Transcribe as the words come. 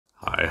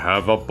I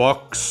have a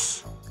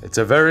box. It's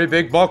a very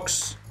big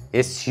box.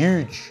 It's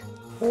huge.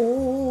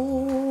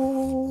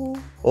 Oh,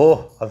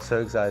 I'm so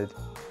excited.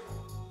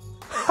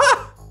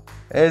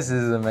 This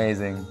is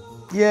amazing.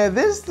 Yeah,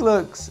 this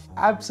looks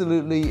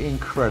absolutely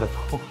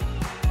incredible.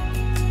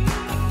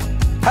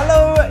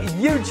 Hello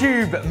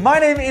YouTube, my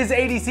name is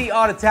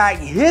ADCArtAttack,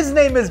 his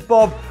name is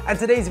Bob, and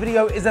today's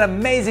video is an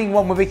amazing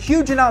one with a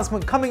huge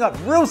announcement coming up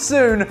real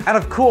soon, and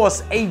of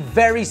course, a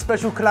very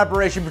special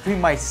collaboration between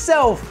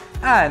myself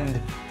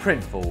and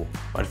Printful.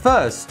 But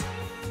first,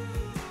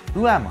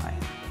 who am I?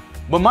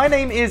 Well, my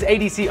name is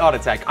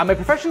ADCArtAttack. I'm a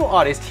professional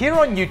artist here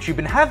on YouTube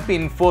and have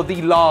been for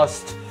the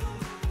last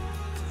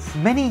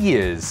many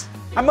years.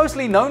 I'm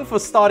mostly known for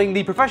starting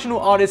the Professional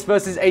Artist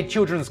versus a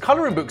children's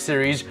colouring book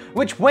series,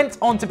 which went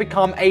on to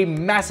become a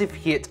massive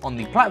hit on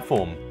the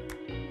platform.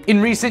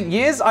 In recent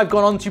years, I've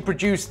gone on to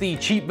produce the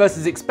Cheap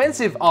versus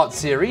Expensive art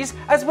series,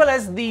 as well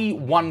as the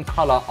One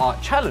Colour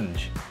Art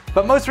Challenge.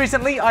 But most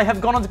recently, I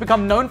have gone on to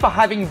become known for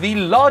having the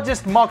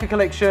largest marker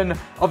collection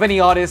of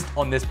any artist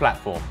on this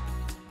platform.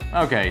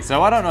 Okay,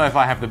 so I don't know if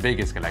I have the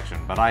biggest collection,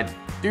 but I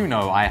do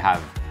know I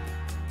have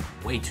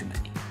way too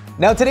many.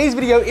 Now today's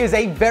video is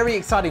a very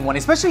exciting one,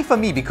 especially for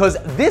me, because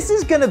this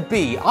is gonna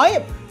be,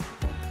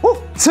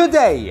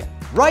 today,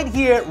 right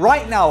here,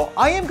 right now,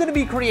 I am gonna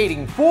be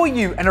creating for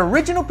you an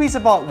original piece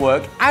of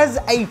artwork as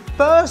a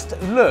first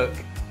look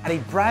at a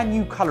brand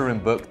new coloring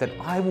book that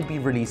I will be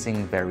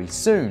releasing very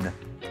soon.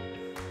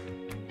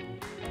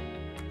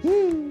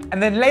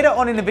 And then later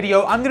on in the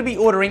video, I'm gonna be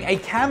ordering a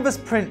canvas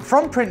print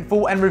from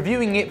Printful and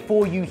reviewing it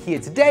for you here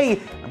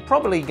today.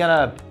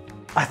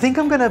 I think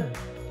I'm gonna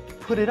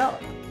put it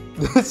up.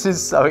 This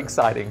is so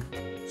exciting.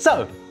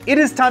 So, it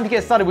is time to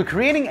get started with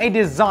creating a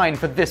design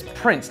for this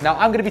print. Now,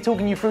 I'm gonna be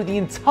talking you through the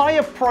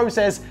entire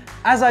process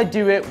as I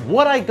do it,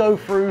 what I go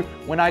through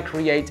when I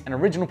create an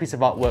original piece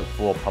of artwork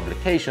for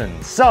publication.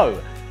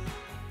 So,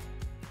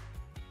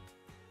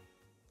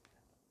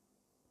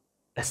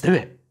 let's do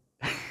it.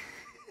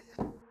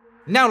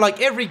 Now,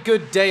 like every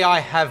good day I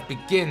have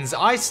begins,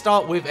 I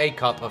start with a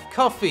cup of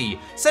coffee,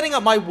 setting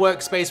up my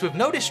workspace with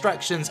no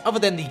distractions other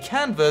than the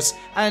canvas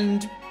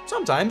and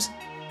sometimes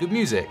good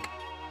music.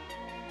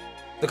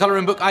 The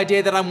coloring book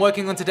idea that I'm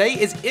working on today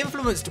is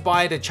influenced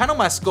by the channel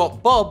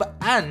mascot Bob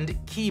and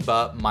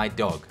Kiba, my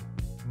dog.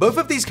 Both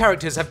of these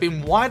characters have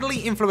been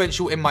widely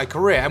influential in my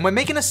career, and when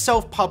making a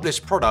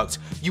self-published product,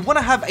 you want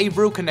to have a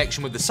real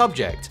connection with the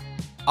subject.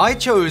 I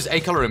chose a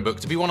coloring book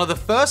to be one of the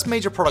first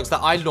major products that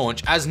I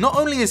launch, as not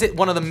only is it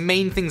one of the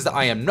main things that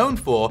I am known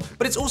for,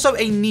 but it's also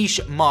a niche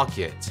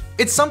market.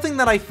 It's something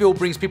that I feel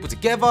brings people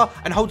together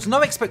and holds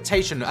no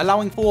expectation,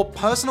 allowing for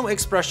personal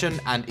expression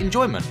and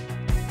enjoyment.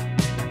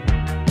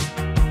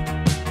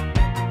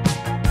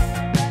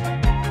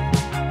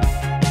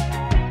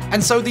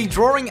 And so the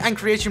drawing and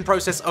creation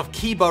process of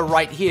Kiba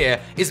right here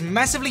is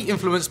massively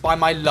influenced by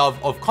my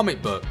love of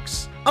comic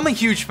books. I'm a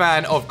huge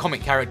fan of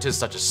comic characters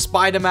such as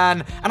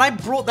Spider-Man, and I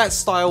brought that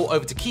style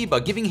over to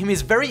Kiba, giving him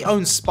his very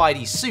own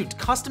Spidey suit,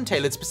 custom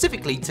tailored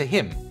specifically to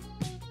him.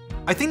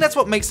 I think that's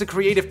what makes the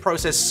creative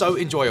process so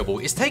enjoyable,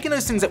 is taking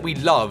those things that we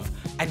love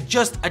and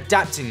just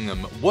adapting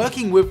them,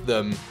 working with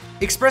them,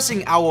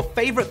 expressing our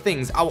favorite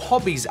things, our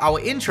hobbies, our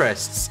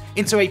interests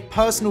into a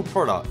personal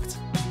product.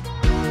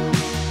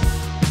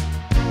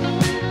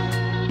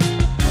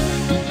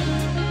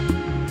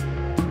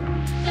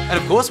 And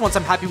of course, once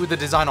I'm happy with the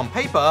design on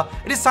paper,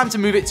 it is time to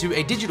move it to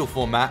a digital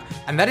format,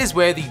 and that is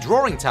where the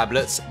drawing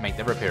tablets make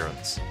their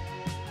appearance.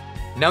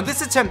 Now,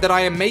 this attempt that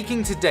I am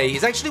making today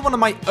is actually one of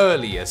my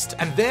earliest,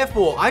 and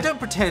therefore I don't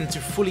pretend to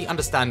fully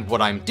understand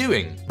what I'm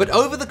doing. But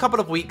over the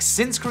couple of weeks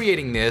since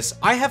creating this,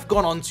 I have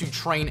gone on to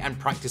train and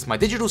practice my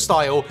digital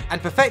style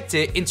and perfect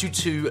it into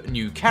two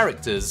new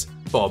characters,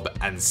 Bob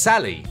and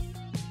Sally.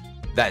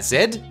 That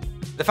said,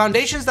 the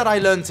foundations that I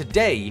learned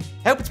today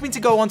helped me to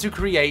go on to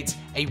create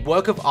a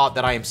work of art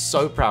that I am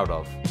so proud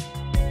of.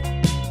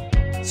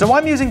 So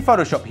I'm using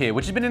Photoshop here,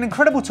 which has been an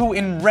incredible tool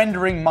in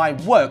rendering my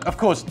work. Of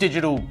course,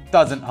 digital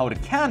doesn't hold a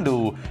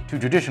candle to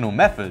traditional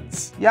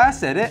methods. Yeah, I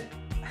said it.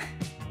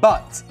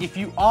 But if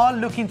you are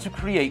looking to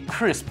create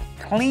crisp,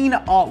 clean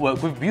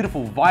artwork with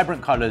beautiful,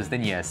 vibrant colors,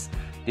 then yes,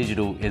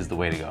 digital is the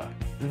way to go.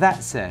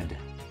 That said,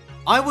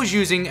 I was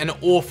using an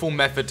awful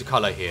method to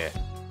color here.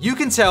 You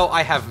can tell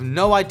I have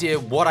no idea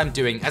what I'm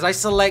doing as I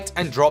select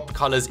and drop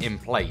colors in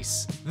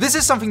place. This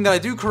is something that I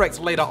do correct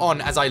later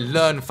on as I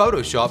learn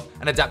Photoshop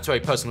and adapt to a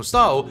personal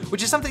style,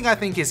 which is something I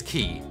think is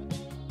key.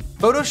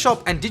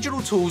 Photoshop and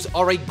digital tools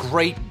are a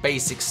great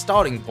basic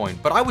starting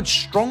point, but I would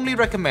strongly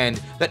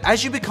recommend that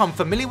as you become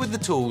familiar with the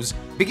tools,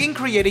 begin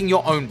creating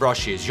your own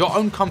brushes, your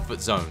own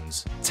comfort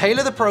zones.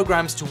 Tailor the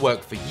programs to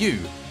work for you,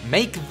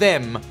 make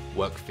them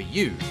work for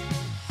you.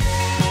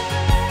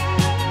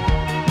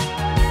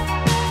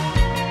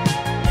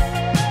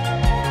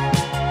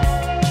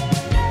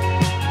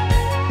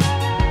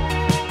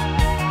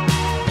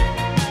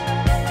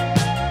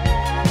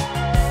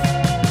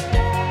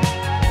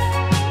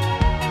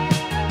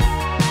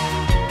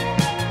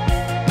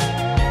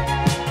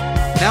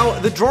 Now,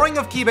 the drawing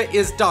of Kiba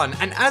is done,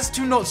 and as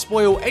to not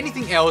spoil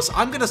anything else,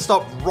 I'm gonna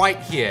stop right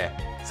here.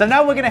 So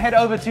now we're gonna head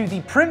over to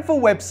the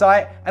Printful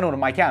website and order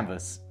my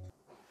canvas.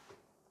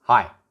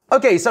 Hi.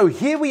 Okay, so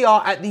here we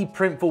are at the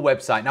Printful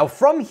website. Now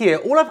from here,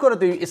 all I've got to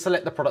do is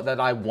select the product that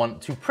I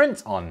want to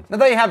print on. Now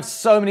they have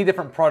so many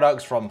different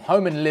products from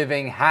home and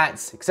living,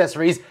 hats,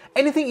 accessories,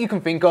 anything you can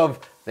think of,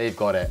 they've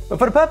got it. But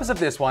for the purpose of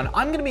this one,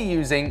 I'm gonna be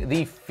using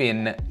the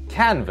thin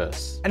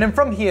canvas. And then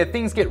from here,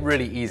 things get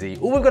really easy.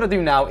 All we've got to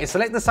do now is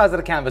select the size of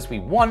the canvas we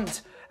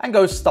want and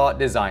go start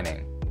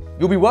designing.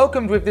 You'll be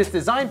welcomed with this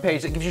design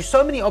page that gives you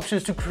so many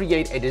options to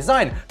create a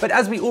design. But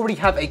as we already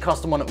have a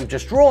custom one that we've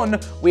just drawn,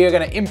 we are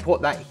gonna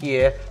import that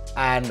here.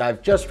 And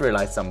I've just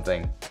realized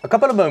something. A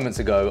couple of moments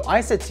ago,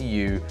 I said to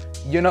you,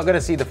 you're not gonna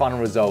see the final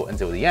result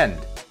until the end.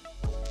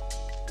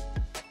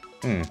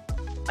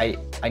 I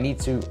need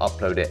to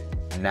upload it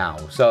now.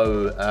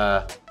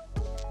 So,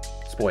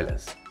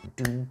 spoilers.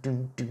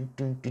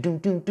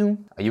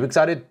 Are you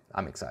excited?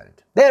 I'm excited.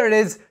 There it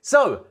is.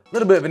 So, a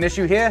little bit of an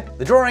issue here.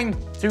 The drawing,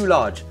 too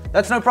large.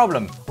 That's no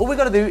problem. All we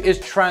gotta do is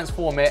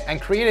transform it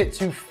and create it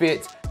to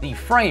fit the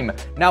frame.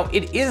 Now,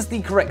 it is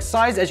the correct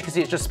size. As you can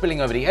see, it's just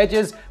spilling over the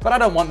edges, but I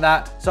don't want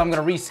that. So I'm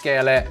gonna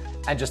rescale it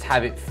and just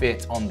have it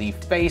fit on the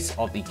face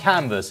of the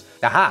canvas.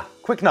 Aha,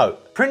 quick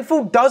note.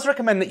 Printful does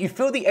recommend that you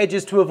fill the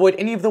edges to avoid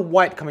any of the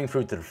white coming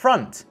through to the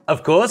front.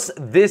 Of course,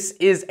 this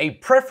is a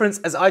preference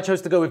as I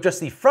chose to go with just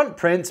the front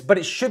print, but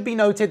it should be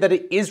noted that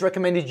it is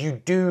recommended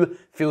you do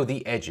fill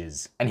the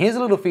edges. And here's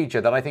a little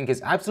feature that I think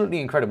is absolutely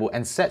incredible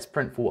and sets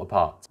Printful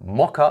apart.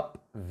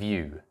 Mock-up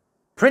view.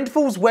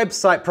 Printful's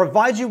website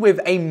provides you with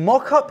a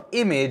mock-up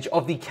image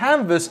of the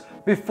canvas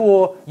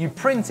before you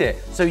print it,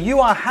 so you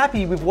are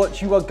happy with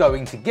what you are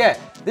going to get.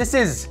 This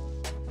is,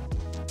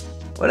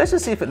 well, let's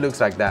just see if it looks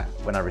like that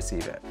when I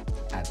receive it.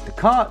 Add to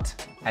cart,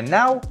 and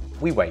now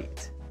we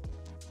wait.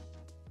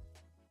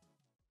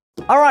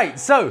 All right,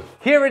 so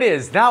here it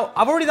is. Now,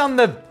 I've already done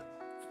the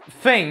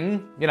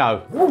thing, you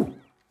know,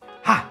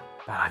 bad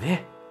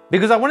idea.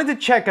 Because I wanted to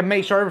check and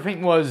make sure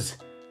everything was,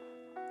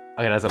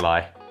 okay, that's a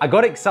lie. I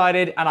got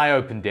excited and I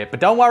opened it, but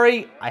don't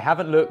worry, I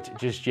haven't looked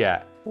just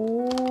yet.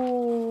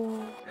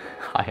 Ooh.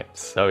 I am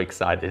so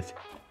excited.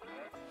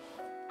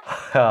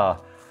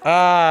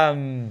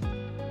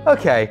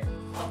 Okay.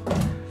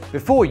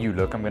 Before you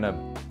look, I'm gonna,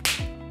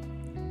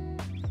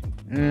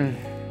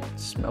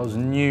 smells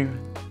new,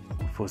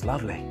 feels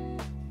lovely.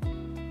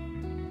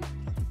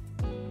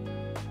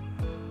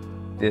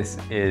 This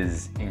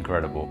is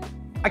incredible.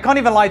 I can't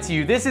even lie to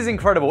you, this is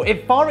incredible.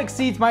 It far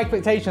exceeds my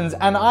expectations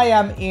and I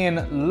am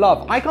in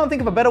love. I can't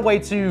think of a better way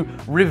to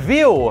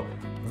reveal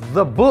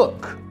the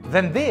book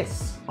than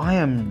this. I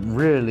am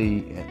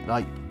really,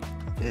 like,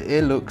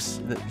 it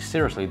looks,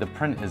 seriously, the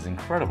print is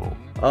incredible.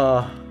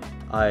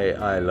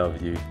 I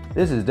love you.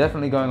 This is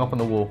definitely going up on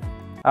the wall.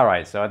 All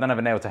right, so I don't have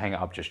a nail to hang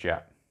it up just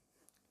yet.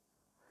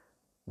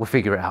 We'll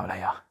figure it out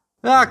later.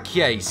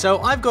 Okay, so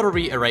I've got to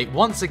reiterate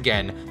once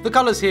again, the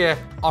colors here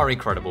are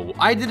incredible.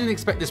 I didn't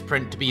expect this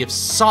print to be of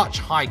such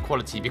high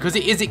quality because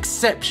it is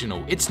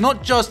exceptional. It's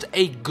not just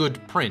a good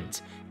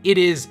print, it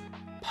is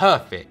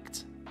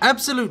perfect.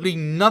 Absolutely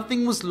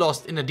nothing was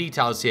lost in the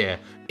details here.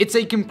 It's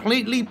a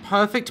completely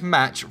perfect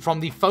match from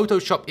the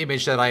Photoshop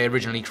image that I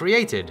originally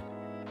created.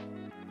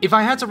 If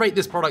I had to rate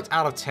this product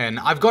out of 10,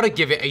 I've got to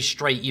give it a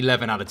straight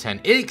 11 out of 10.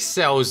 It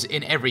excels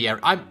in every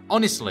area.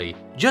 Honestly,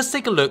 just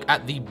take a look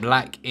at the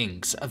black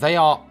inks. They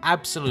are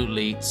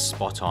absolutely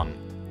spot on.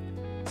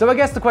 So I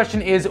guess the question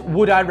is,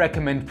 would I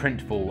recommend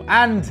Printful?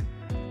 And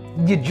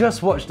you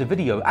just watched the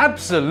video.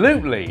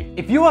 Absolutely.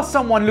 If you are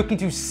someone looking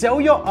to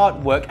sell your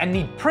artwork and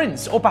need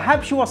prints, or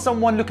perhaps you are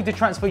someone looking to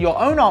transfer your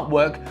own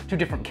artwork to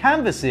different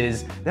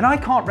canvases, then I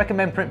can't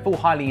recommend Printful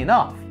highly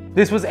enough.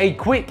 This was a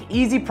quick,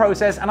 easy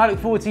process, and I look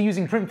forward to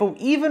using Printful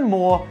even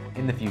more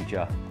in the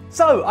future.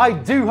 So I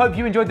do hope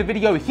you enjoyed the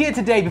video here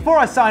today. Before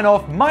I sign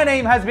off, my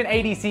name has been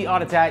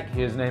ADCArtAttack,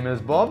 his name is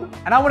Bob,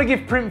 and I want to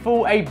give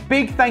Printful a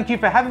big thank you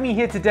for having me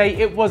here today.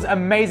 It was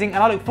amazing,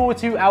 and I look forward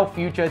to our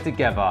future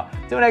together.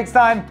 Till next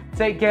time,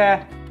 take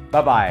care,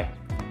 bye-bye.